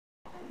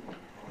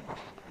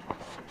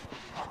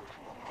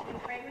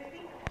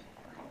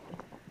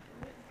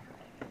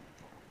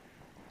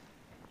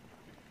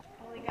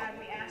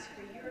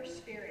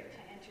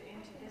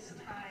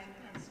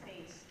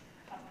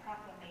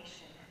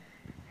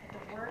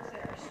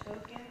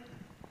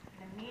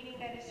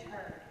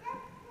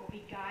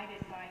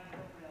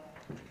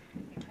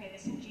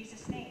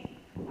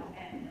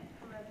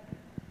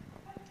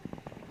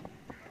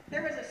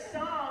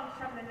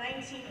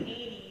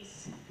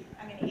1980s,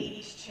 I'm an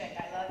 80s chick,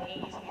 I love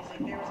 80s music,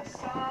 there was a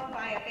song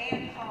by a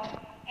band called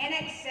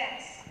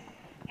NXS,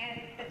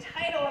 and the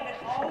title of it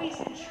always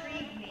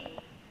intrigued me.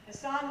 The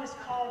song was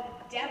called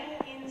Devil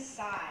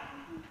Inside,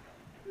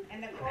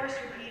 and the chorus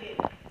repeated,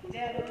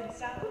 devil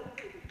inside,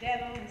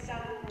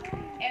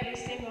 every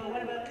single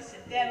one of us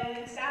a devil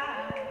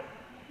inside.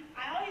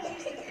 I always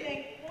used to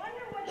think,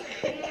 wonder what the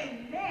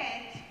band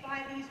meant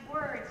by these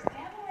words,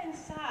 devil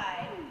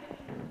inside,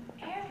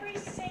 every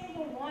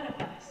single one of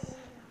us,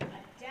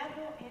 a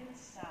devil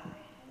inside.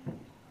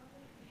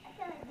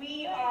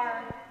 We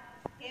are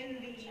in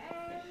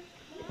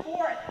the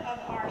fourth of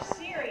our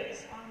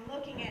series on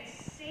looking at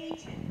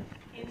Satan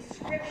in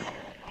Scripture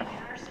and in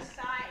our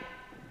society.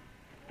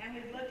 And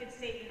we've looked at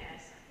Satan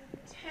as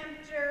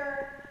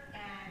tempter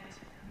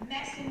and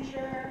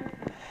messenger,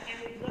 and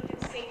we've looked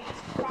at Satan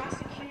as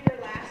prosecutor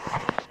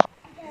last week.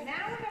 And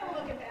now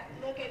we're going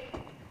to look at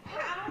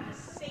how does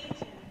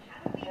Satan,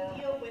 how do we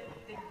deal with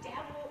the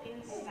devil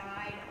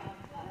inside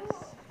of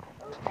us?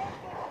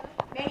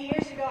 Many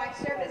years ago, I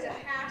served as a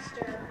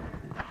pastor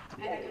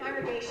at a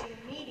congregation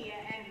in media,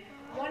 and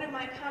one of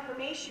my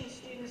confirmation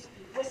students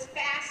was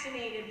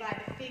fascinated by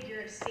the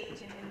figure of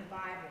Satan in the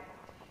Bible.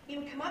 He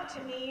would come up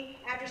to me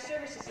after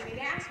services and he'd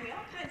ask me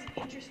all kinds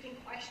of interesting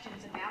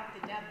questions about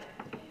the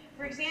devil.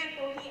 For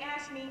example, he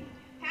asked me,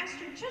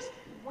 Pastor, just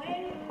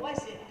when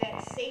was it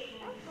that Satan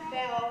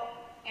fell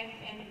and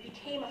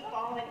became a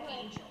fallen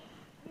angel?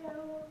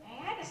 And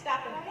I had to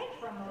stop and think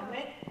for a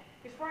moment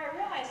before I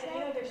realized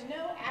that, there's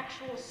no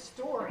actual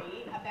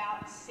story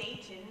about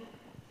Satan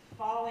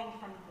falling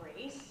from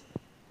grace.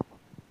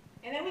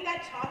 And then we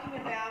got talking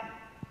about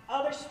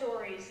other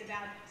stories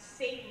about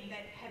Satan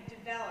that have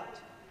developed,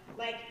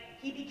 like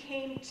he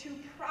became too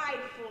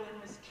prideful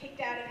and was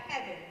kicked out of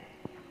heaven,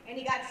 and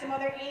he got some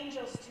other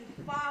angels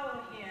to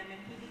follow him, and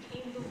he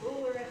became the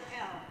ruler of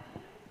hell.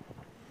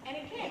 And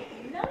again,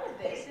 none of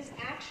this is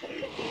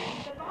actually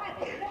in the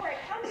Bible. You know where it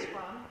comes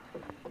from?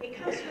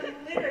 It comes from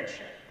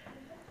literature,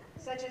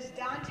 such as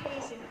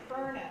Dante's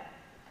Inferno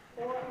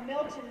or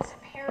Milton's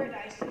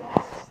Paradise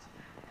Lost.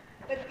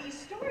 But these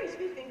stories,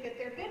 we think that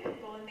they're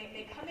biblical, and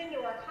they come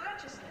into our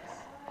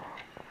consciousness.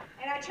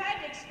 And I tried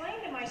to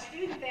explain to my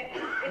student that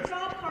it's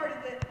all part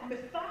of the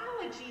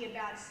mythology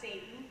about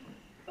Satan,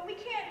 but we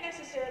can't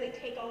necessarily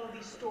take all of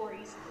these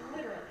stories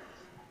literally.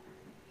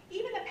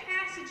 Even the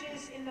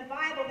passages in the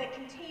Bible that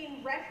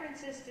contain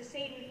references to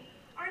Satan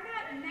are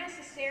not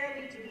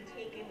necessarily to be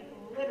taken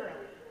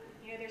literally.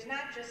 There's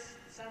not just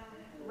some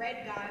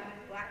red guy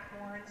with black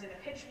horns and a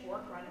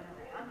pitchfork running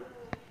around.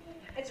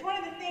 It's one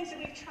of the things that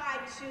we've tried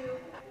to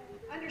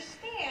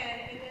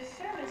understand in this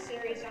sermon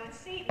series on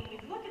Satan.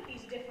 We've looked at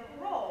these different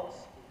roles.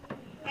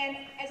 And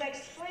as I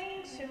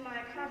explained to my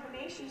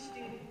confirmation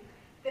student,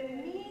 the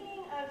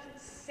meaning of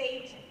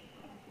Satan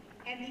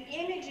and the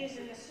images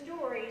in the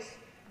stories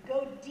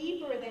go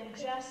deeper than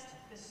just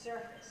the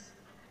surface.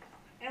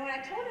 And when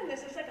I told him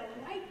this, it's like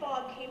a light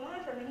bulb came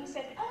on for him, and he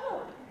said,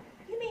 oh,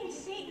 you mean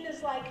Satan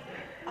is like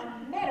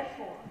a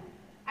metaphor?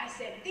 I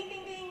said, ding,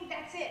 ding, ding,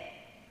 that's it.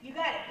 You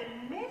got it.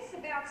 The myths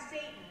about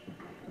Satan,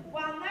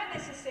 while not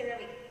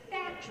necessarily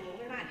factual,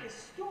 they're not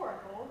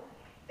historical,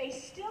 they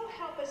still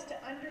help us to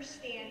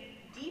understand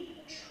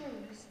deep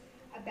truths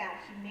about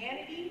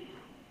humanity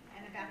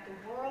and about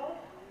the world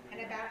and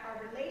about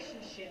our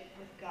relationship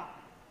with God.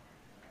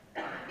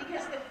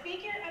 Because the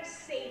figure of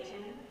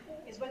Satan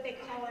is what they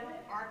call an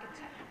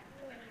archetype.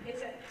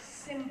 It's a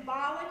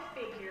symbolic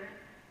figure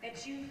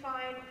that you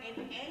find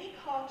in any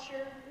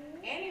culture,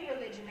 any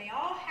religion. They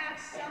all have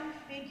some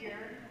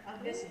figure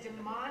of this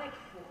demonic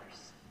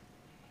force.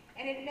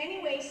 And in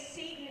many ways,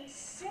 Satan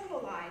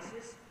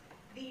symbolizes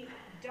the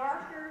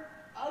darker,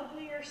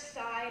 uglier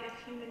side of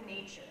human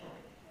nature.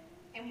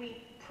 And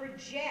we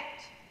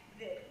project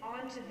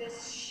onto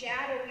this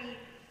shadowy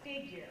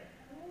figure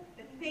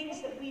the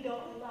things that we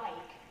don't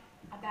like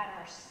about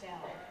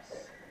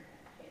ourselves.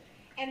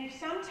 And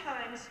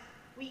sometimes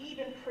we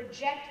even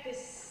project this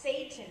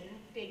Satan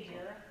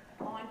figure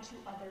onto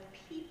other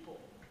people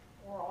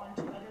or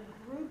onto other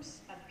groups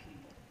of people.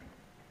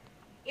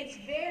 It's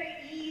very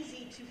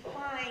easy to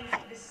find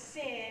the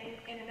sin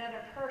in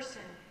another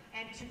person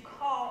and to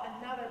call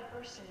another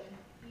person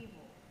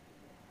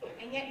evil.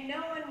 And yet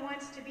no one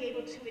wants to be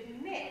able to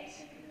admit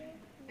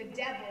the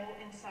devil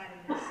inside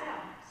of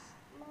themselves.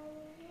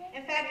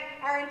 In fact,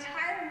 our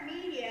entire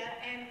media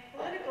and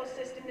political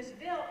system is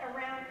built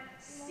around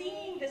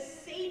seeing the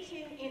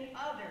Satan in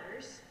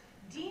others,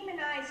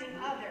 demonizing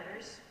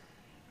others,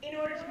 in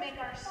order to make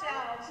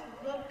ourselves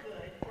look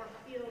good or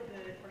feel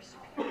good or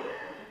superior.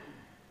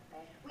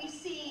 We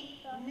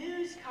see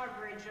news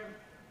coverage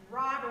of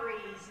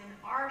robberies and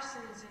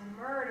arsons and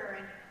murder,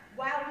 and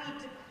while we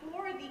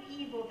deplore the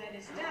evil that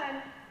is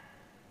done,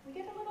 we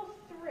get a little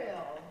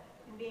thrill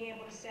in being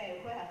able to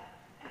say, well,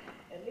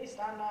 at least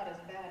I'm not as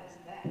bad as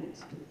that.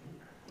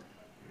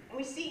 And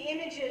we see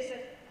images of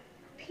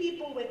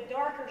people with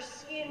darker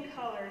skin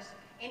colors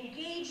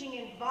engaging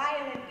in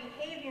violent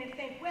behavior and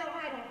think, well,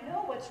 I don't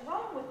know what's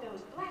wrong with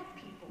those black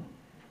people.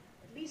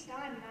 At least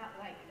I'm not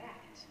like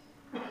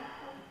that.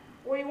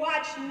 Or we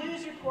watch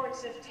news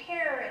reports of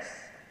terrorists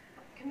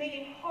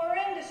committing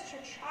horrendous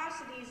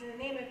atrocities in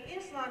the name of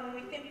Islam, and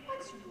we think,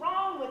 what's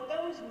wrong with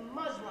those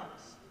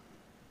Muslims?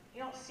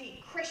 You don't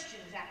see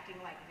Christians acting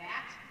like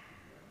that.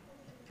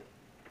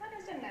 But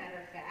as a matter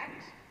of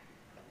fact,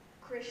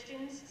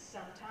 Christians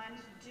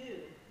sometimes do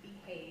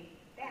behave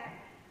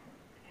badly,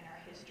 and our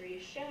history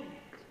has shown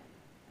that.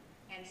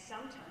 And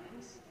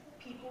sometimes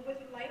people with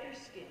lighter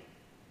skin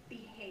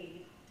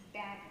behave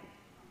badly.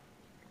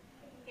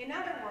 In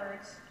other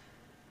words,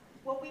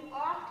 what we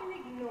often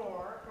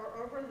ignore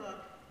or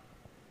overlook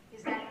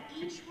is that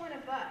each one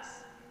of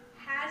us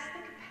has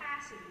the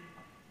capacity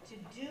to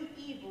do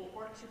evil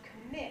or to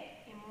commit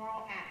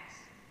immoral acts.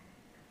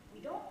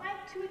 We don't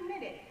like to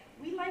admit it.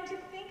 We like to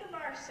think of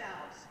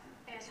ourselves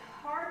as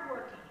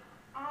hardworking,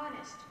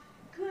 honest,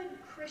 good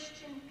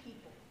Christian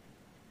people.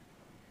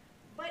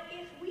 But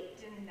if we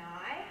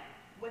deny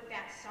what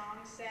that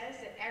song says,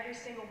 that every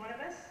single one of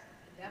us,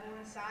 the devil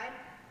inside,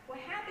 what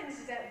happens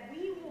is that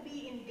we will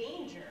be in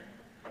danger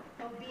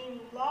of being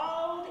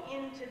lulled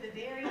into the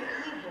very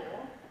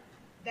evil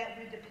that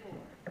we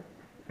deplore.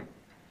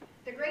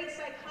 The great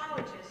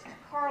psychologist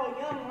Carl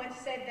Jung once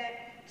said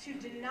that to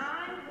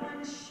deny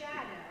one's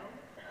shadow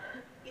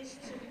is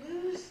to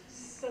lose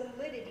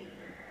solidity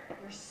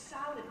or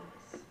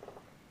solidness,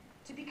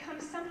 to become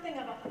something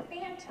of a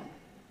phantom.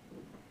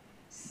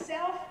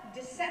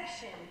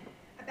 Self-deception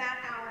about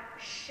our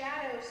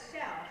shadow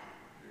self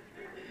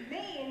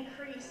may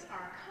increase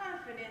our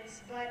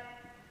confidence, but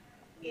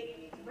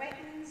it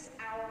threatens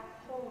our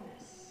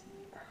wholeness.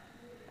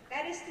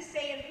 That is to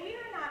say, if we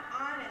are not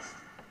honest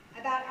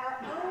about our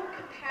own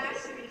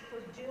capacity for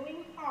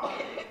doing harm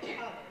to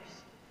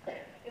others,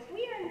 if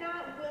we are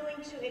not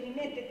willing to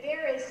admit that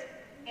there is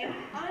an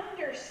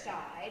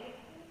underside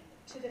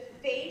to the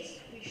face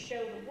we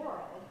show the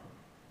world,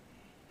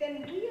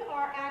 then we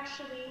are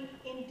actually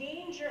in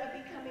danger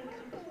of becoming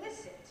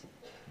complicit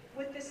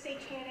with the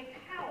satanic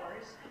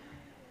powers,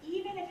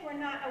 even if we're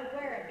not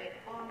aware of it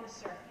on the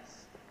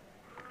surface.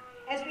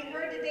 As we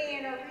heard today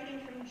in our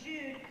reading from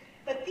Jude,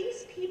 but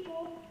these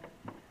people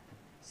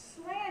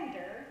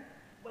slander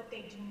what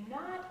they do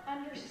not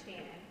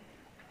understand,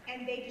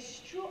 and they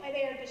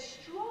are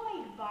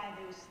destroyed by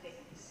those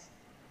things.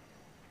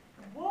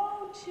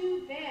 Woe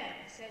to them,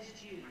 says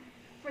Jude,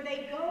 for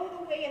they go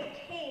the way of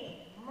Cain,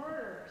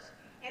 murderers,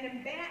 and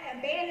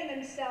abandon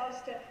themselves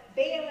to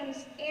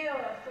Balaam's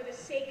error for the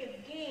sake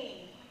of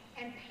gain,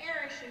 and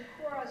perish in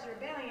Korah's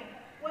rebellion.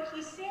 What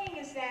he's saying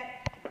is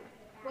that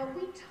when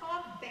we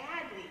talk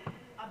badly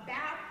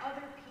about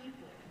other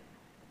people,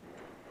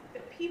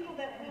 the people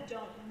that we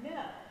don't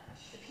know,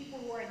 the people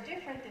who are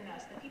different than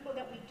us, the people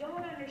that we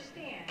don't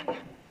understand,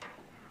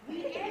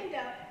 we end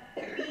up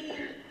being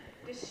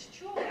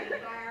destroyed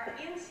by our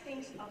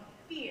instincts of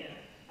fear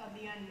of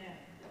the unknown.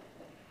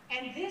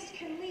 And this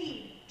can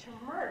lead to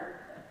murder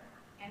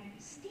and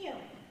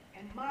stealing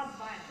and mob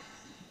violence.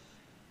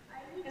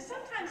 Now,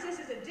 sometimes this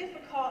is a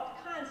difficult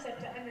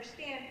concept to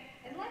understand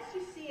unless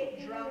you see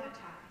it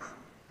dramatized.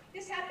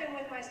 This happened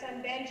with my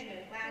son Benjamin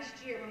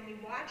last year when we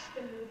watched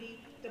the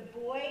movie The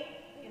Boy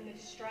in the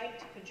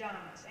Striped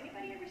Pajamas.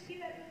 Anybody ever see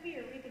that movie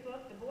or read the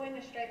book, The Boy in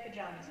the Striped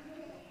Pajamas?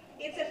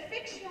 It's a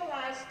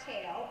fictionalized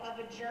tale of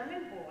a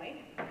German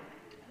boy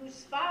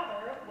whose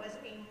father was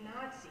a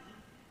Nazi,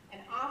 an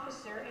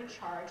officer in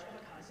charge of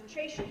a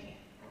concentration camp.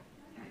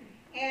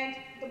 And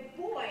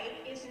the boy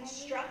is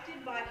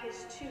instructed by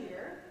his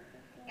tutor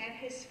and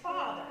his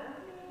father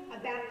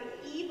about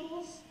the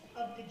evils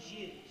of the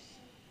Jews.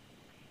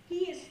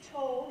 He is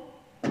told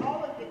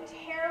all of the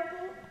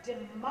terrible,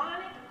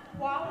 demonic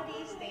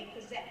qualities they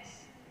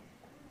possess.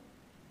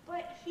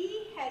 But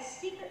he has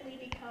secretly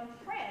become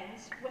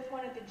friends with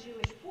one of the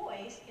Jewish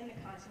boys in the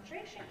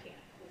concentration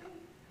camp.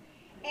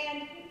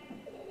 And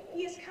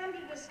he has come to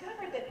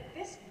discover that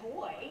this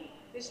boy,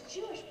 this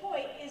Jewish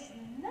boy, is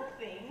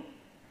nothing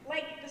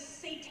like the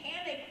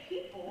satanic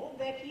people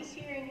that he's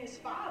hearing his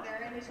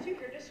father and his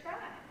tutor describe.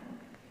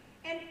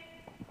 And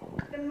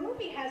the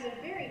movie has a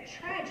very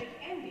tragic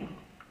ending.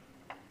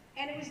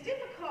 And it was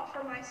difficult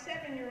for my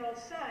 7-year-old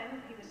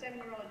son, he was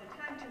 7-year-old at the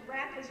time, to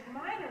wrap his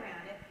mind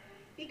around it,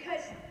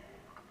 because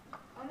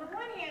on the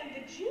one hand,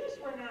 the Jews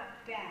were not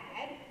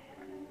bad,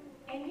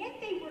 and yet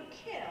they were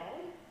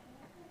killed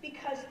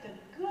because the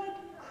good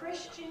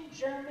Christian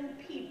German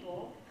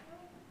people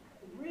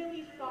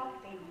really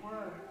thought they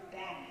were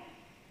bad.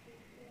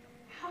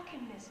 How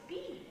can this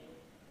be?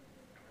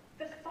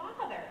 The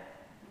father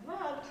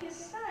loved his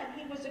son.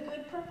 He was a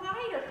good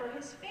provider for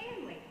his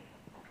family.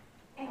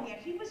 And yet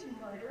he was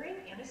murdering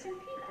innocent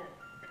people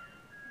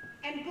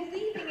and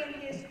believing in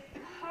his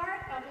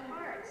heart of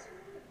hearts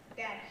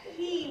that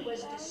he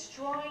was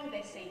destroying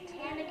the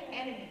satanic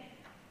enemy,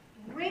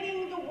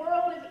 ridding the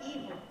world of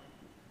evil,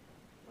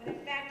 when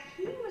in fact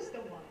he was the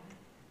one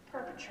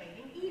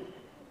perpetrating evil.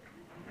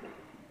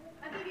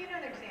 I'll give you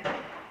another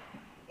example.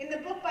 In the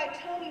book by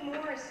Toni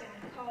Morrison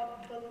called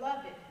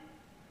Beloved,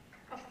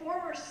 a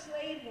former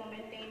slave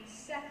woman named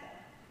Setha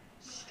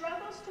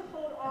struggles to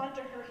hold on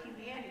to her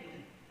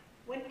humanity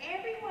when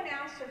everyone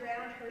else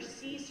around her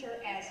sees her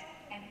as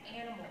an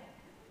animal,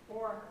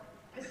 or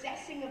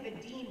possessing of a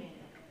demon,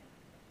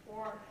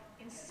 or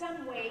in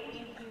some way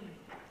inhuman.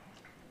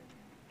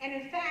 And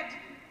in fact,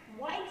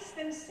 whites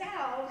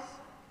themselves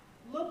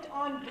looked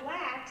on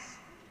blacks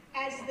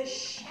as the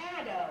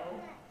shadow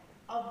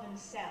of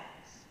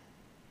themselves,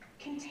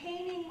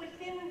 containing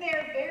within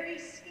their very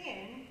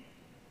skin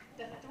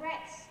the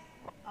threats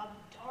of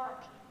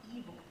dark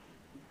evil.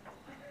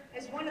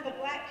 As one of the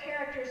black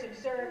characters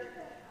observed,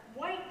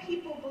 white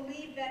people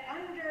believe that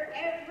under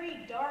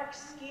every dark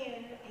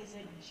skin is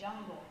a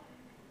jungle,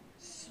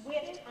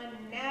 swift,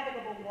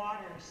 unnavigable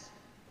waters,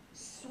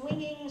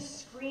 swinging,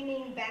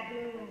 screaming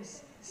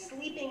baboons,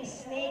 sleeping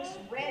snakes,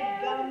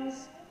 red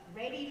gums,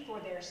 ready for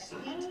their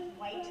sweet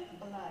white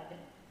blood.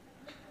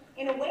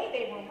 In a way,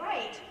 they were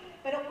right,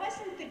 but it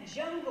wasn't the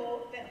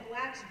jungle that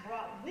blacks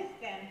brought with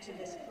them to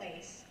this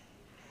place.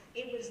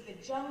 It was the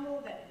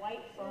jungle that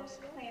white folks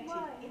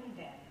planted in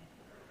them.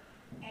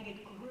 And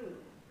it grew,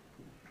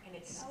 and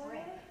it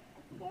spread,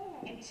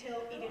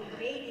 until it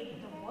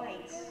invaded the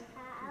whites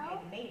who had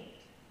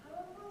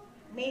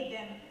made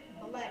them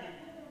bloody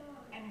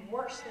and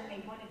worse than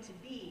they wanted to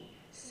be.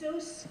 So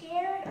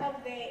scared were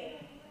they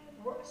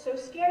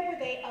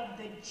of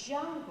the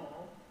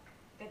jungle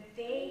that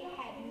they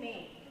had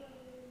made.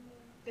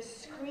 The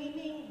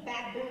screaming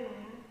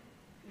baboon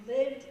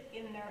lived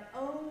in their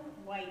own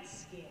white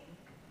skin,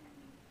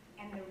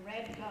 and the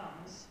red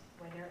gums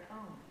were their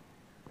own.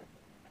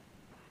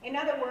 In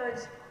other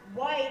words,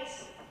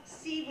 whites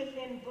see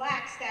within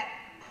blacks that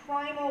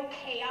primal,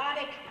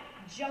 chaotic,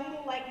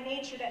 jungle-like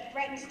nature that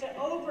threatens to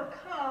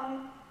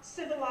overcome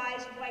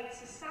civilized white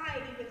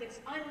society with its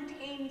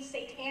untamed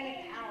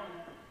satanic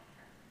power.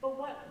 But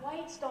what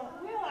whites don't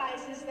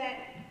realize is that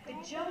the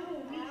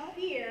jungle we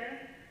fear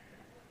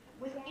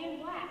within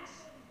blacks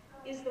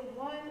is the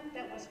one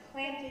that was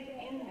planted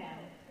in them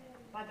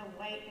by the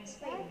white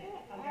enslavement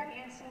of their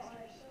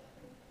ancestors.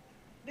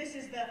 This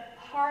is the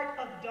heart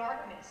of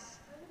darkness,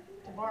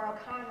 to borrow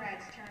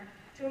Conrad's term,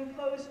 to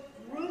impose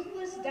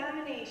ruthless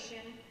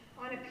domination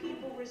on a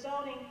people,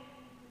 resulting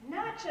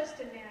not just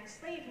in their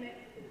enslavement,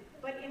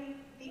 but in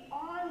the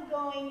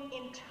ongoing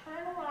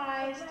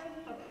internalized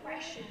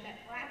oppression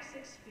that blacks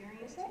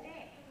experience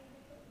today.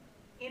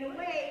 In a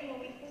way, when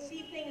we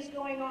see things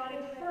going on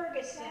in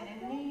Ferguson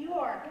and New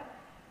York,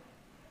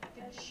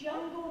 the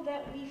jungle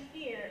that we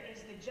fear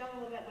is the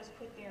jungle that was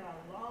put there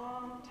a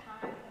long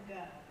time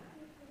ago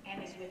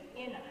and is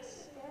within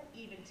us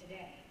even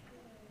today.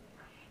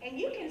 And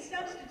you can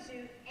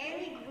substitute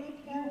any group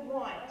you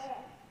want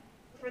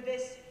for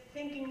this,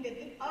 thinking that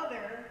the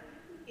other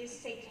is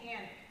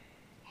satanic.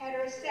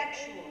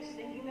 Heterosexuals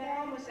thinking that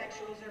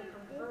homosexuals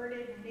are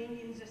perverted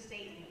minions of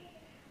Satan.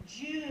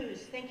 Jews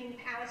thinking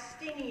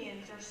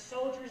Palestinians are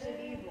soldiers of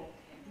evil.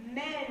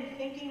 Men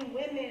thinking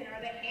women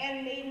are the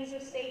handmaidens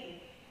of Satan.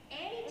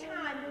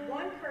 Anytime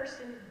one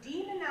person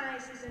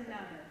demonizes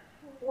another,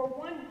 or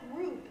one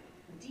group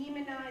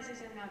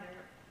demonizes another,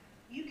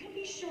 you can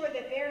be sure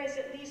that there is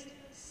at least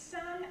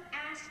some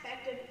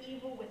aspect of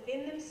evil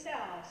within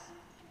themselves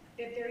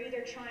that they're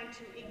either trying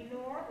to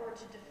ignore or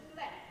to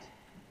deflect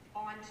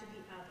onto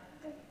the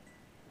other.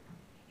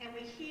 And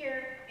we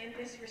hear in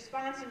this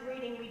responsive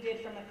reading we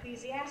did from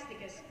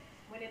Ecclesiasticus,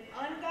 when an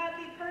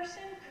ungodly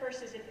person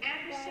curses an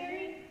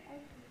adversary,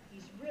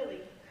 he's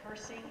really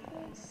cursing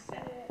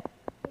himself.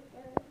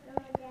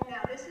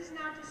 Now, this is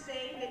not to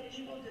say that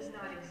evil does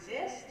not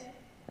exist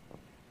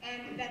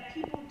and that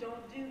people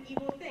don't do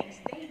evil things.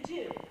 They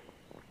do.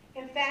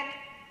 In fact,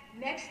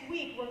 next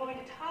week we're going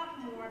to talk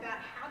more about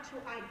how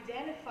to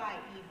identify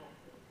evil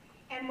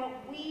and what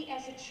we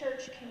as a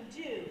church can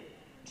do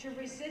to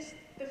resist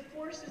the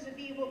forces of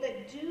evil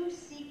that do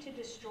seek to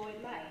destroy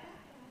life.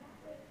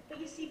 But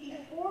you see,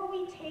 before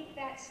we take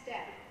that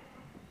step,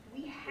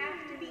 we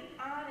have to be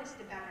honest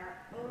about our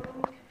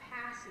own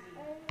capacity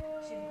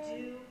to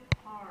do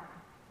harm,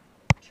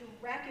 to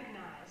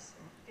recognize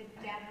the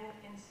devil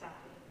inside.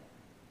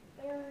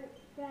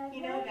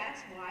 You know,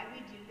 that's why we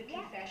do the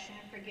confession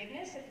and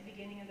forgiveness at the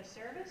beginning of the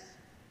service.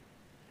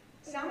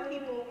 Some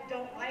people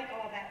don't like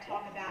all that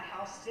talk about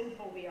how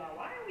sinful we are.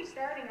 Why are we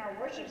starting our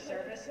worship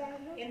service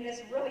in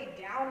this really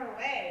downer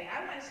way?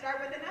 I want to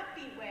start with an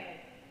upbeat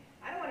way.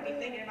 I don't want to be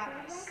thinking about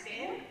my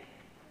sin.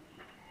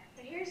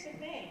 But here's the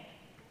thing.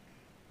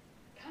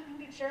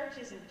 Coming to church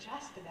isn't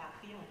just about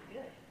feeling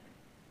good.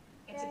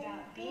 It's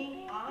about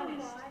being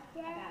honest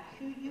about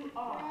who you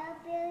are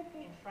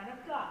in front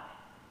of God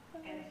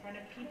and in front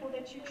of people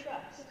that you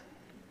trust.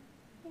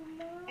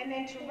 And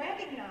then to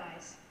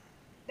recognize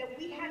that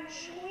we have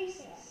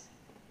choices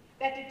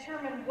that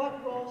determine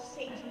what role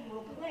Satan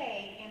will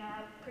play in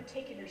our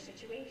particular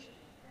situation.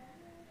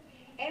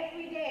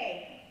 Every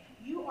day,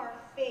 you are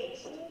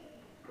faced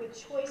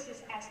with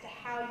choices as to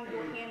how you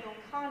will handle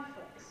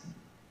conflicts,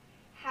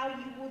 how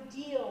you will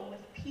deal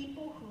with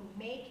people who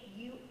make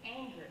you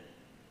angry,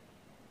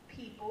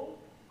 people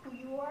who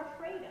you are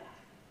afraid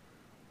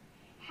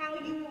of, how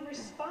you will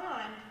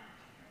respond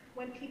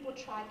when people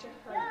try to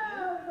hurt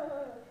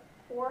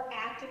you or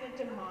act in a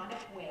demonic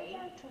way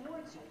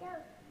towards you.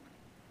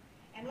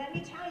 And let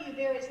me tell you,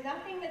 there is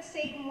nothing that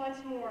Satan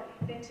wants more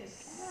than to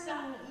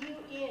suck you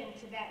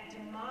into that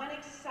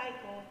demonic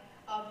cycle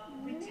of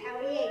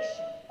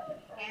retaliation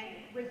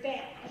and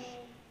revenge,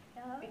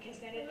 because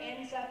then it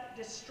ends up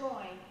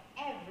destroying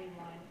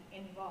everyone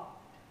involved.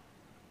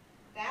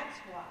 That's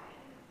why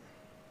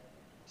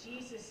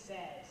Jesus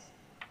says,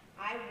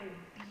 I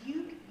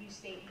rebuke you,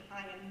 Satan.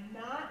 I am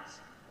not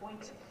going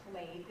to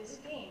play this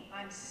game.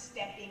 I'm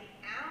stepping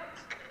out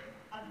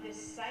of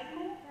this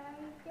cycle,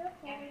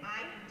 and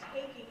I am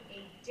taking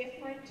a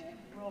different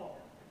role.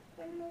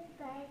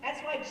 That's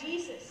why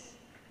Jesus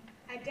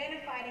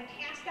identified and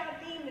cast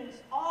out demons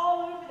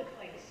all over the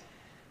place.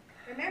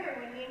 Remember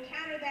when we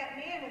encountered that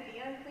man with the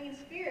unclean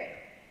spirit,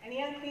 and the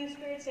unclean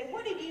spirit said,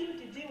 what did you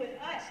to do with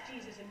us,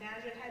 Jesus of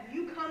Nazareth? Have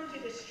you come to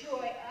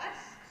destroy us?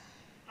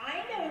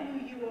 I know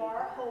who you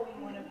are, Holy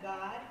One of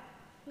God.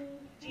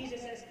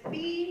 Jesus says,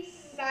 be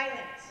silent.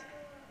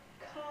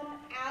 Come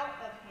out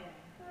of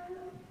him.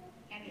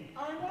 And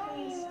the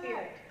unclean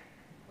spirit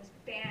was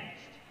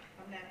banished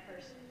from that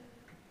person.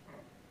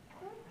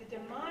 The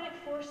demonic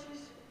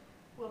forces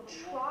will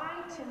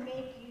try to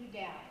make you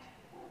doubt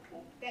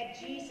that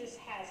Jesus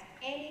has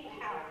any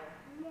power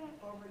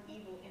over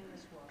evil in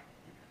this world.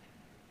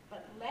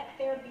 But let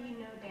there be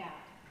no doubt,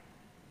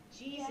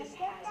 Jesus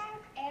has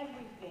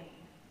everything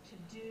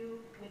to do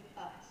with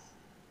us.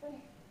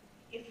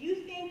 If you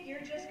think you're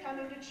just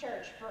coming to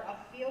church for a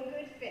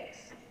feel-good fix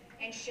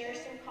and share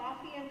some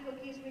coffee and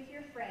cookies with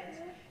your friends,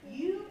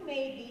 you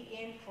may be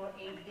in for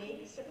a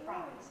big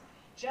surprise.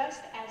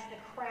 Just as the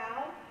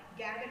crowd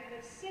gathered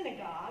at the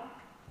synagogue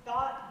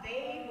thought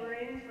they were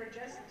in for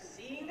just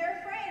seeing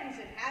their friends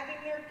and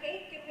having their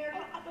cake and their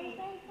coffee,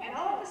 and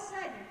all of a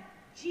sudden,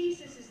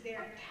 Jesus is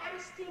there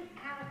casting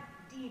out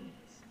demons.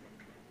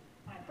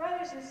 My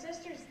brothers and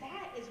sisters,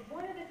 that is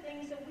one of the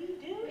things that we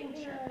do in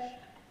church.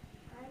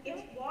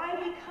 It's why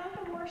we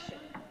come to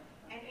worship.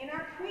 And in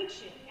our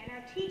preaching and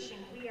our teaching,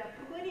 we are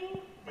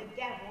putting the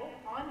devil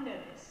on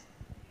notice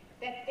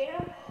that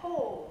their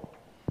hold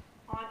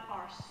on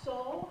our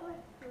soul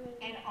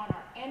and on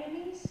our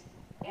enemies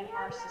and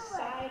our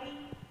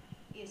society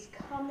is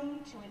coming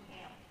to an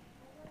end.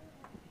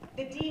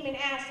 The demon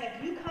asks,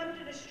 have you come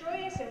to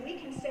destroy us? And we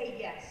can say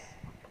yes.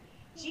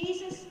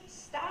 Jesus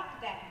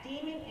stopped that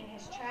demon in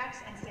his tracks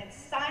and said,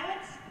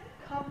 silence,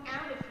 come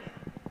out of him.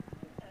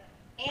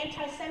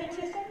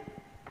 Anti-Semitism,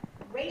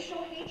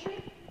 racial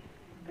hatred,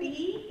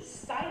 be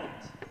silent.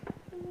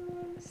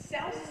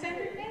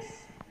 Self-centeredness,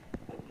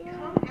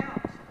 come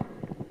out.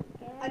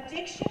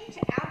 Addiction to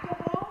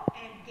alcohol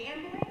and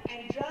gambling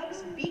and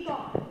drugs, be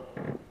gone.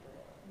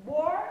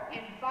 War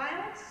and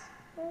violence,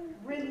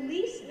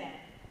 release them.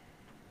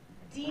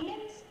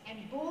 Demons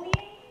and bullying,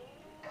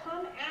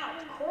 come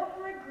out.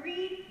 Corporate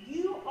greed,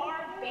 you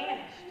are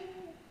banished.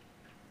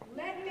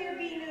 Let there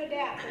be no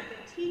doubt that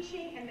the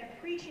teaching and the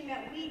preaching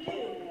that we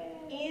do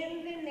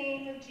in the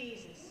name of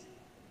Jesus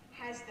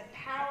has the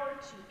power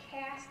to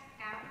cast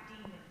out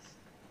demons,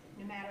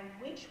 no matter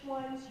which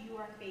ones you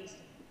are facing.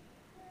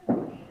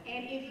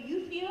 And if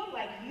you feel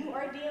like you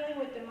are dealing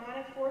with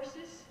demonic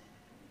forces,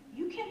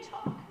 you can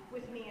talk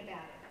with me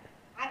about it.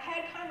 I've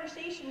had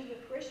conversations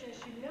with Christians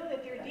who know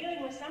that they're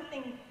dealing with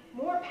something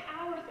more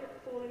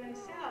powerful than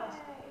themselves.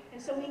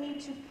 And so we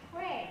need to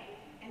pray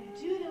and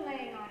do the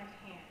laying on of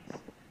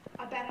hands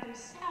about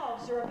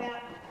themselves or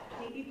about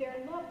maybe their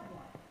loved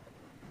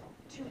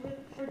one.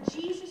 For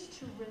Jesus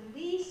to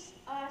release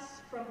us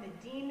from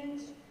the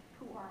demons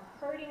who are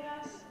hurting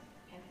us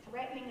and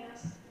threatening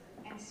us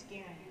and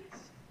scaring us.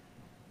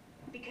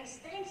 Because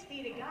thanks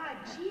be to God,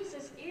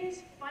 Jesus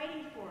is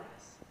fighting for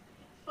us.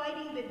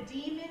 Fighting the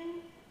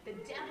demon, the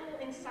devil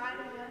inside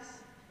of us,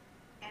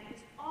 and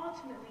is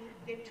ultimately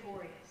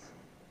victorious.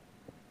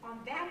 On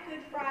that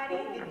Good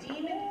Friday, the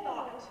demon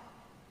thought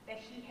that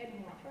he had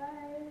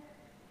won.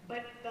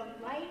 But the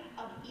light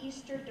of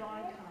Easter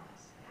dawn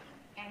comes,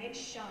 and it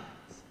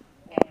shines,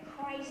 and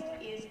Christ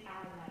is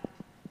our light.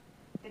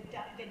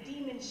 The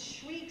demon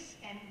shrieks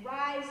and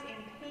writhes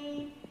in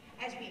pain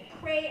as we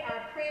pray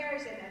our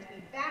prayers and as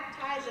we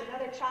baptize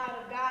another child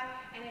of God,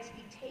 and as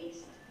we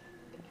taste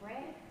the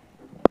bread